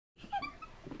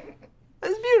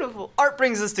beautiful. Art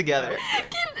brings us together. Can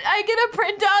I get a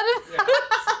printout of this?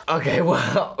 Okay,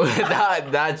 well,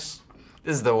 this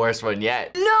is the worst one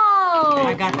yet. No!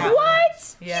 I got that.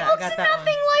 What? Yeah, he looks I got that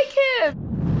nothing like him.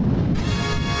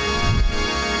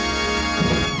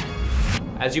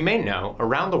 As you may know,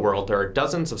 around the world there are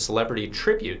dozens of celebrity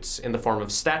tributes in the form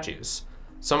of statues.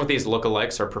 Some of these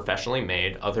lookalikes are professionally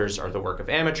made, others are the work of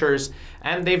amateurs,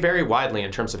 and they vary widely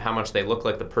in terms of how much they look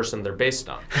like the person they're based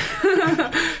on.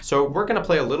 So we're gonna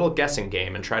play a little guessing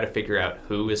game and try to figure out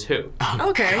who is who. Oh,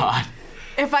 Okay. God.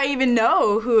 If I even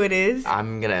know who it is.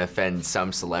 I'm gonna offend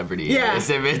some celebrity. Yeah. If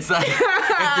it's like, if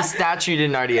the statue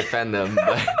didn't already offend them.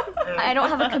 But. I don't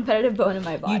have a competitive bone in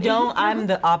my body. You don't? I'm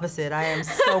the opposite. I am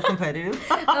so competitive.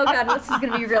 Oh god, this is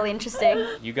gonna be really interesting.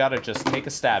 You gotta just take a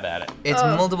stab at it. It's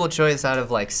multiple choice out of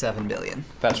like 7 billion.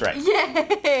 That's right.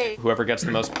 Yay! Whoever gets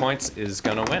the most points is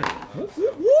gonna win.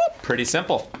 Pretty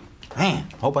simple. Man,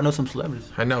 hope I know some celebrities.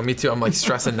 I know, me too. I'm like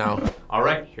stressing now. All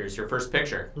right, here's your first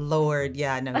picture. Lord,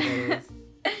 yeah, I know who that is.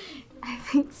 I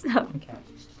think so. Okay.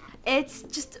 It's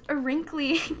just a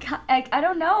wrinkly guy. I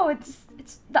don't know. It's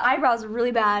the eyebrows are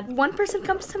really bad. One person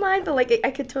comes to mind, but like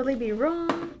I could totally be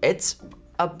wrong. It's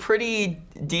a pretty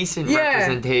decent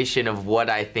representation of what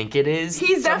I think it is.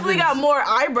 He's definitely got more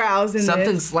eyebrows in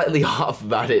Something this. slightly off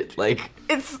about it, like.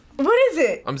 It's, what is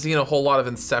it? I'm seeing a whole lot of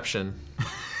Inception.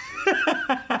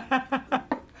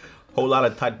 Whole lot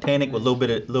of Titanic with a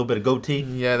little bit of goatee.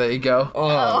 Yeah, there you go.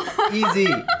 Oh,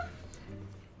 easy.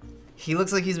 He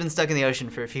looks like he's been stuck in the ocean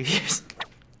for a few years.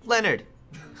 Leonard.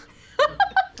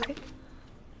 Okay.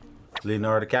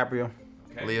 Leonardo DiCaprio.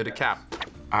 Okay. Leo DiCap.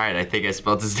 All right, I think I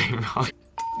spelled his name wrong.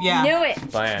 Yeah. Knew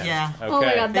it. Bam. Yeah. Okay. Oh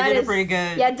my god, They that did is it pretty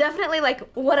good. Yeah, definitely like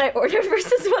what I ordered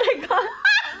versus what I got.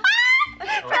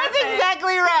 That's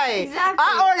exactly right. Exactly.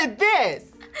 I ordered this.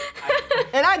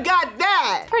 And I got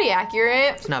that. Pretty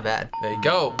accurate. It's not bad. There you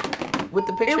go. With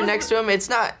the picture next to him, it's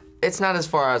not as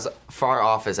far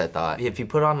off as I thought. If you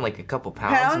put on like a couple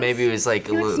pounds, maybe it was like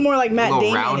a little more like Matt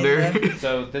Damon rounder.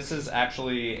 So this is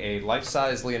actually a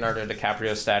life-size Leonardo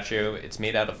DiCaprio statue. It's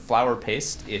made out of flour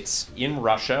paste. It's in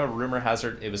Russia. Rumor has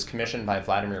it was commissioned by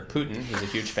Vladimir Putin. He's a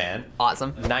huge fan.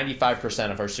 Awesome.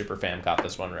 95% of our super fam got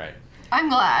this one right. I'm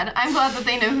glad that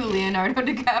they know who Leonardo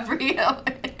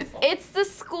DiCaprio is. It's the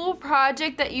school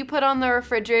project that you put on the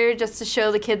refrigerator just to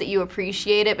show the kid that you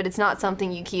appreciate it, but it's not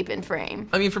something you keep in frame.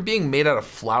 I mean, for being made out of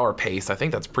flour paste, I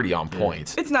think that's pretty on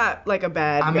point. It's not like a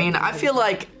bad. I mean, I feel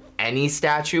like any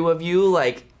statue of you,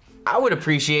 like, I would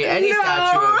appreciate any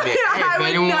statue of me. Hey, if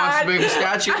anyone wants to make a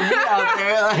statue of me out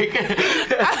there, like.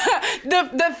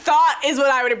 the thought is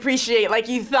what I would appreciate. Like,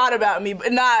 you thought about me,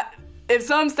 but not if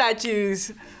some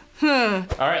statues. All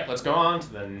right, let's go on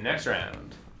to the next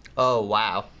round. Oh,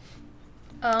 wow.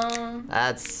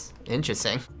 That's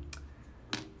interesting.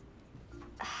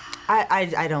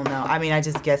 I don't know. I mean, I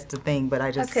just guessed the thing, but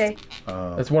I just. Okay.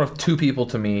 It's one of two people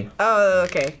to me. Oh,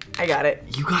 okay. I got it.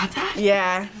 You got that?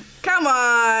 Yeah. Come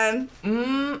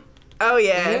on. Oh,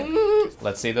 yeah.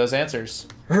 Let's see those answers.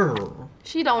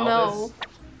 She don't know.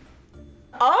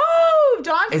 Oh,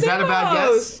 John Is that a bad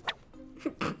guess?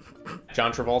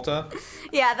 John Travolta?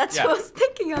 Yeah, that's what I was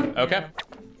thinking of. Okay.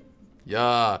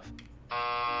 Yeah.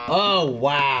 Oh,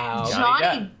 wow.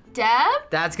 Johnny Depp?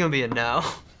 That's gonna be a no.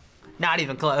 Not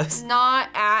even close. Not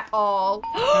at all.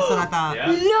 That's what I thought. Yeah.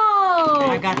 No!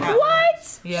 I got that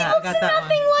What? Yeah, he I looks got that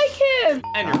nothing like him.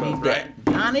 And you're both right.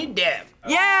 Johnny Depp.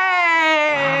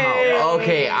 Yay! Wow.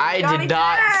 Okay, I Johnny did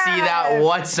not Depp. see that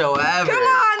whatsoever. Come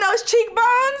on, those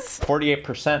cheekbones.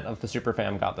 48% of the super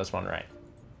fam got this one right.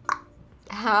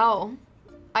 How?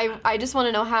 I just want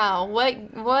to know how.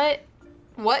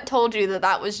 What told you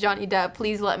that was Johnny Depp?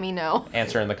 Please let me know.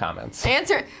 Answer in the comments.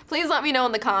 Please let me know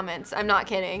in the comments. I'm not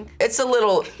kidding. It's a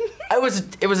little, it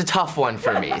was a tough one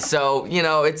for me. So, you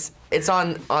know, it's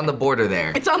on the border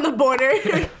there. It's on the border.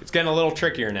 It's getting a little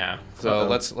trickier now. So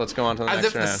let's go on to the As next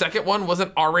if the round. second one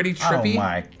wasn't already trippy. Oh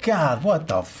my God, what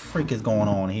the freak is going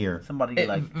on here? Somebody It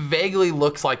like. vaguely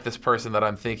looks like this person that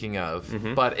I'm thinking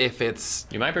of, but if it's,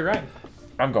 You might be right.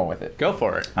 I'm going with it. Go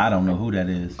for it. I don't know who that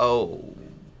is. Oh.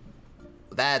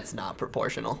 That's not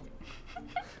proportional.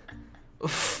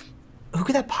 Oof. Who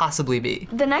could that possibly be?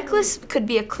 The necklace could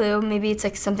be a clue. Maybe it's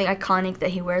like something iconic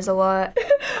that he wears a lot.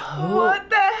 What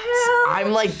the hell?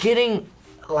 I'm like getting,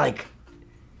 like.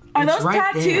 Are it's those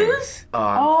right tattoos? there.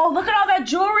 Oh, look at all that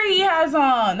jewelry he has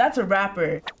on. That's a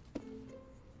rapper.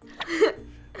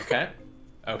 Okay.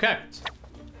 Okay.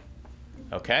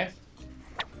 Okay.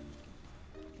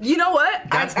 You know what?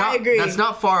 I agree. That's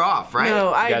not far off, right? No,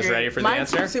 I You guys agree. ready for the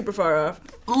Mine's answer? super far off.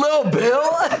 Lil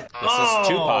Bill? This is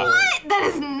Tupac. What? That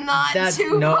is not That's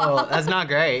Tupac. no, that's not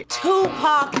great.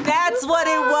 Tupac, that's what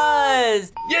it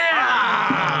was.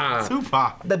 Yeah!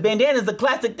 Tupac. The bandana's the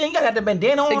classic thing. I got the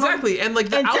bandana on. Exactly, and like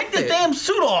the And outfit. take this damn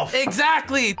suit off.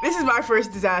 Exactly. This is my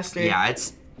first disaster. Yeah,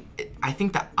 I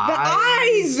think the The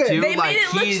eyes. eyes! Too, They like, made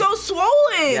it look he's- so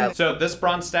swollen. Yeah. So this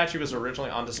bronze statue was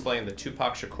originally on display in the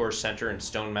Tupac Shakur Center in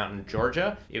Stone Mountain,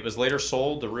 Georgia. It was later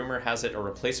sold. The rumor has it a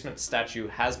replacement statue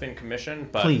has been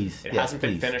commissioned, but Please, it yes, hasn't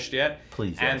been please. finished yet.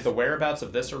 Please, And yes. the whereabouts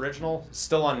of this original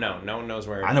still unknown. No one knows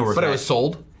where it is. I know where it's But it at. was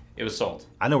sold. It was sold.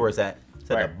 I know where it's at. It's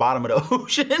at Where? the bottom of the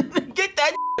ocean. Get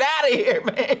that out of here,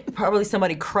 man. Probably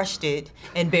somebody crushed it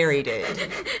and buried it.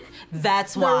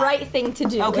 That's The why. right thing to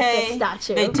do Okay. with this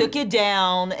statue. They took it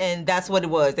down, and that's what it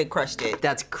was. They crushed it.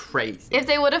 That's crazy. If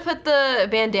they would have put the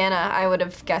bandana, I would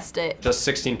have guessed it. Just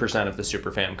 16% of the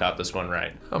superfam got this one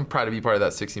right. I'm proud to be part of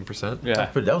that 16%. Yeah.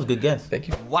 That was a good guess. Thank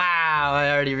you. Wow, I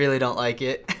already really don't like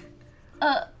it.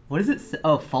 What is it?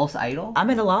 Oh, false idol? I'm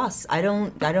at a loss.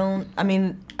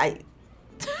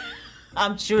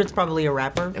 I'm sure it's probably a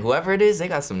rapper. Whoever it is, they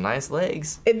got some nice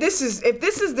legs. If this is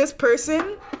this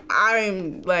person,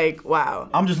 I'm like, wow.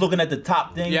 I'm just looking at the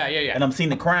top thing. Yeah. And I'm seeing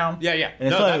the crown. Yeah. And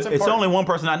it's, No, only, that's it's important. only one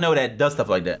person I know that does stuff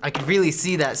like that. I could really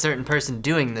see that certain person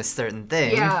doing this certain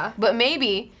thing. Yeah, but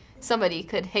maybe somebody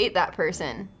could hate that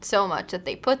person so much that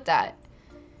they put that.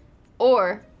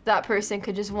 Or that person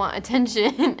could just want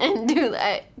attention and do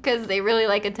that because they really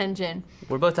like attention.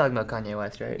 We're both talking about Kanye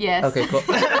West, right? Yes. Okay, cool.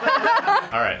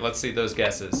 All right, let's see those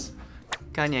guesses.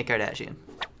 Kanye Kardashian.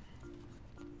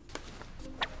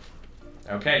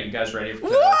 Okay, you guys ready for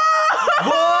the...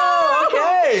 Whoa,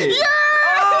 okay.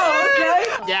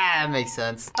 Yeah, that makes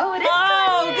sense. Oh, it is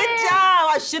Oh, Kanye. good job.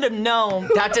 I should have known.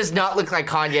 That does not look like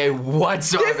Kanye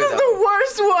whatsoever. This is though. the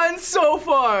worst one so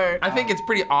far. I think it's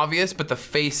pretty obvious, but the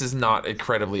face is not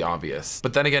incredibly obvious.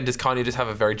 But then again, does Kanye just have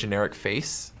a very generic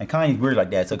face? And Kanye's weird like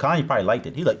that, so Kanye probably liked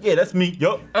it. He's like, yeah, that's me.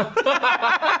 Yup.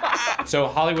 So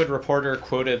Hollywood Reporter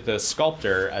quoted the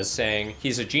sculptor as saying,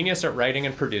 "He's a genius at writing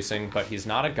and producing, but he's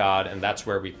not a god, and that's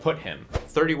where we put him."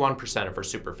 31% of our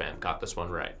superfan got this one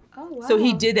right. Oh, wow. So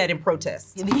he did that in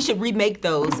protest. He should remake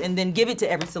those and then give it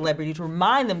to every celebrity to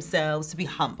remind themselves to be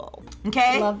humble.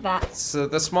 Okay? Love that. So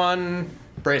this one,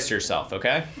 brace yourself,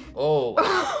 okay? Oh.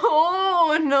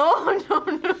 Oh,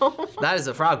 no. That is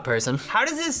a frog person. How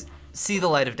does this see the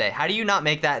light of day? How do you not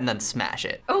make that and then smash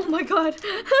it? Oh my god.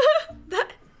 That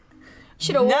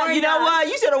should have Now, worn you know that. what?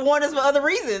 You should have warned us for other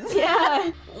reasons.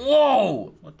 Yeah.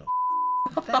 Whoa. What the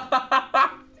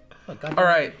All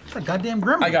right. It's a goddamn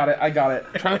gremlin. I got it.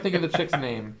 Trying to think of the chick's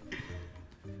name.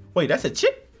 Wait, that's a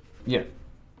chick? Yeah.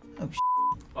 Oh,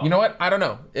 You know what? I don't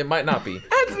know. It might not be.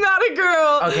 That's not a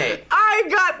girl. Okay. I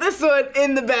got this one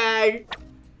in the bag.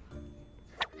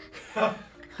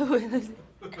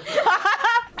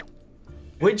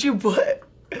 What'd you put?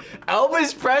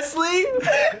 Elvis Presley?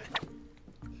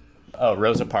 Oh,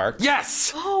 Rosa Parks.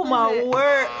 Yes. Oh my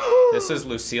word. This is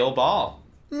Lucille Ball.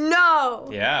 No.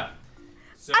 Yeah,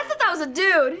 I thought that was a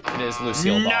dude. it is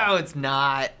Lucille Ball. No, it's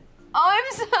not. Oh, I'm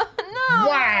so no.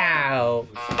 Wow.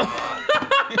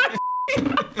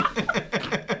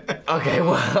 Okay,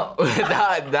 well,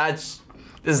 this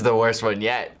is the worst one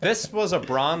yet. This was a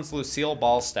bronze Lucille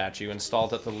Ball statue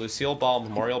installed at the Lucille Ball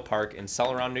Memorial Park in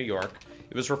Celeron, New York.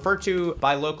 It was referred to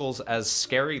by locals as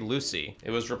Scary Lucy.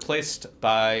 It was replaced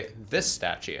by this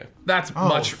statue. That's Oh,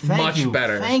 much thank you.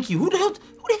 better. Thank you. Who the hell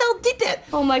did that?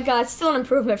 Oh my god, still an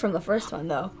improvement from the first one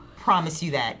though. Promise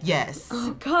you that. Yes.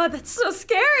 Oh god, that's so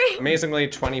scary. Amazingly,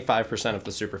 25% of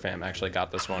the superfam actually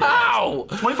got this one. Ow.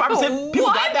 25% people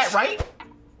got that right?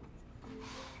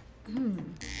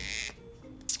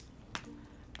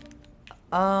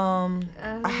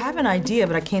 I have an idea,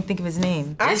 but I can't think of his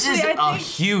name. This is Actually, I a think-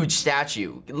 huge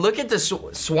statue. Look at the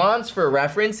swans for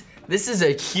reference. This is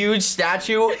a huge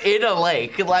statue in a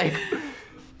lake. Like,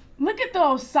 Look at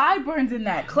those sideburns in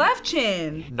that cleft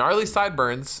chin. Gnarly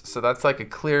sideburns, so that's like a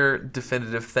clear,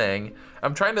 definitive thing.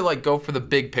 I'm trying to like go for the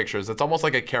big pictures. It's almost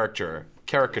like a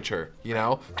caricature, you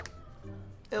know?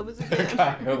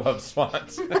 Guy who loves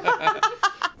swans.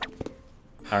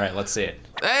 All right, let's see it.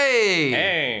 Hey!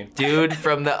 Hey, dude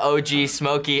from the OG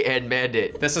Smokey and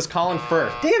Bandit. this is Colin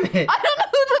Firth. Damn it. I don't know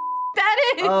who the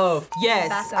that Oh. Yes,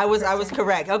 Backup I was person.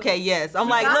 correct. Okay, yes. I'm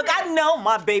like, look, I know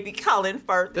my baby Colin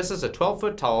Firth. This is a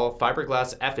 12-foot tall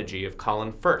fiberglass effigy of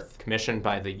Colin Firth, commissioned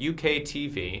by the UK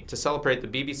TV to celebrate the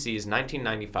BBC's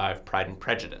 1995 Pride and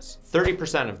Prejudice.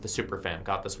 30% of the superfan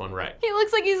got this one right. He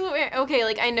looks like he's wearing, okay,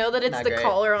 like I know that it's Not the great.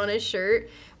 collar on his shirt,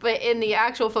 but in the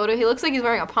actual photo, he looks like he's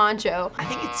wearing a poncho. I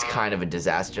think it's kind of a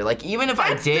disaster. Like, even if I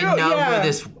That's did still- know yeah. who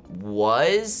this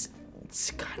was,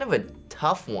 it's kind of a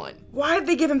tough one. Why did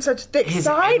they give him such thick It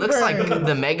sideburns? looks like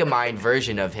the Megamind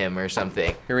version of him or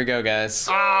something. Here we go, guys.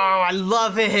 Oh, I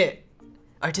love it.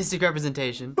 Artistic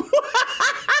representation.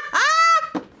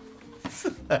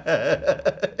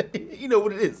 You know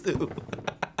what it is, too.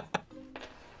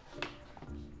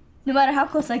 No matter how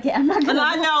close I get, I'm not And gonna.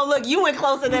 I know, look, you went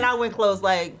close and then I went close.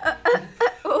 Like,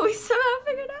 Oh, we somehow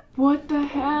figured out. What the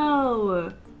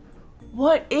hell?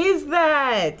 What is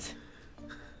that?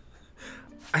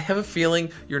 I have a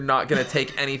feeling you're not gonna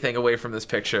take anything away from this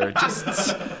picture.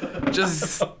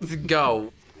 Just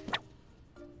go.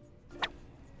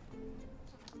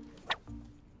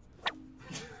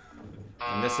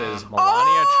 And this is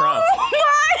Melania Trump. Oh my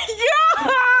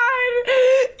god!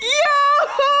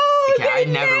 Yo! Okay, I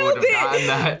they never would have nailed it. gotten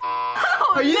that.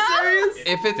 Are you serious?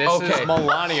 If it's This okay. is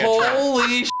Melania Trump.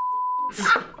 Holy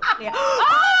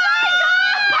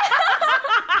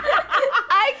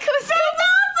I could.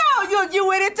 oh, you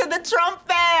went into the Trump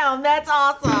fam. That's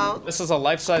awesome. This is a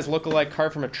life-size look-alike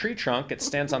carved from a tree trunk. It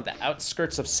stands on the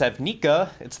outskirts of Sevnica.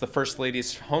 It's the First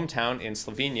Lady's hometown in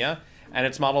Slovenia. And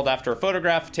it's modeled after a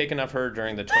photograph taken of her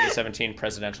during the 2017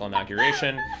 presidential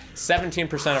inauguration.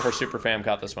 17% of her superfam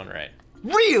got this one right.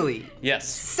 Really? Yes.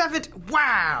 7.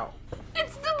 Wow.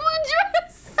 It's the blue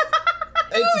dress.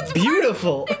 It's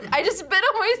beautiful. I just spit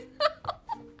on myself.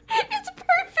 It's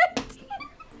perfect.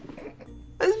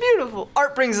 It's beautiful.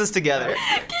 Art brings us together.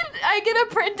 Can I get a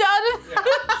printout of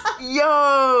this?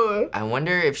 Yo! I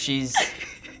wonder if she's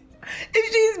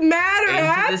If she's mad or into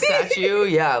happy. the statue.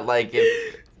 Yeah, like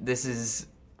if this is,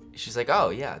 she's like, oh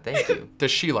yeah, thank you.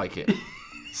 does she like it?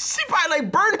 She probably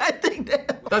like burned that thing down.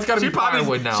 That's gotta She be probably,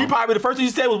 firewood now. She probably, the first thing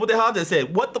she said was, what the hell I just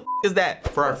said? What the is that?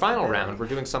 For our final round, we're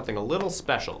doing something a little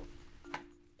special.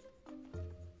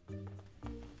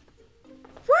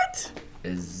 What?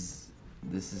 This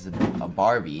is a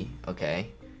Barbie, okay?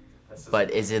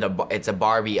 But is it it's a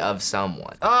Barbie of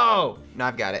someone? Oh, no,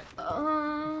 I've got it.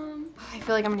 I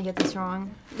feel like I'm gonna get this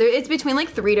wrong. It's between like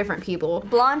 3 different people.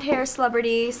 Blonde hair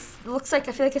celebrity. Looks like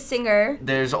I feel like a singer.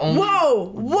 There's only Whoa!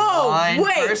 one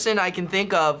Wait! person I can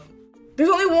think of There's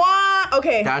only one.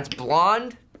 Okay. that's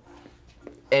blonde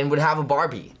and would have a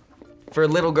Barbie for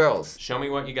little girls. Show me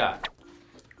what you got.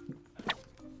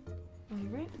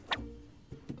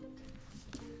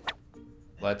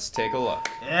 Let's take a look.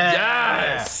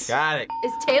 Yes! Got it.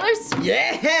 Is Taylor Swift?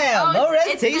 Yeah, Oh, low res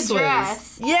it's taste the waves.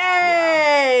 dress.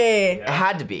 Yay! It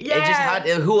had to be. It just Yeah. had.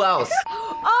 Who else?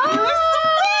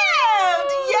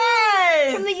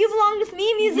 Yes! From the You Belong With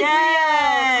Me music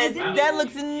Yes! video. That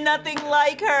looks nothing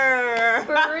like her.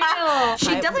 For real.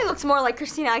 She definitely looks more like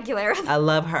Christina Aguilera. I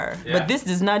love her. Yeah. But this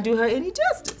does not do her any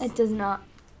justice. It does not.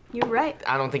 You're right.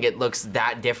 I don't think it looks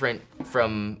that different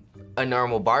from a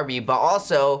normal Barbie, but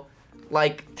also,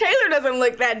 like, Taylor doesn't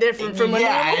look that different from a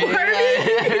normal Barbie.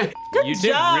 yeah. You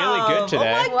did really good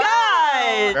today. Oh my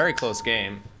God! Very close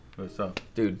game. What's up?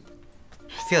 Dude,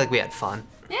 I feel like we had fun.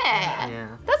 Yeah. Yeah.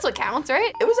 That's what counts,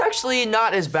 right? it was actually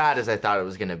not as bad as I thought it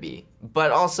was gonna be.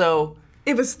 But also,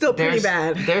 It was still pretty there's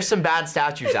bad. there's some bad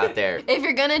statues out there. If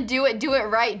you're gonna do it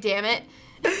right, damn it.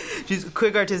 Just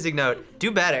quick artistic note.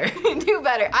 Do better. Do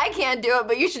better. I can't do it,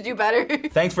 but you should do better.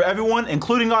 Thanks for everyone,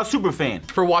 including our superfan.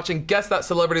 For watching Guess That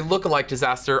Celebrity Lookalike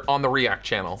Disaster on the React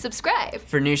channel. Subscribe.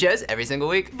 For new shows every single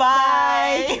week.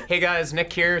 Bye! Hey guys,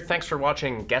 Nick here. Thanks for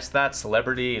watching Guess That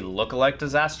Celebrity Lookalike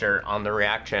Disaster on the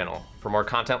React channel. For more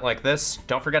content like this,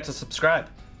 don't forget to subscribe.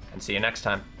 And see you next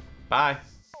time. Bye.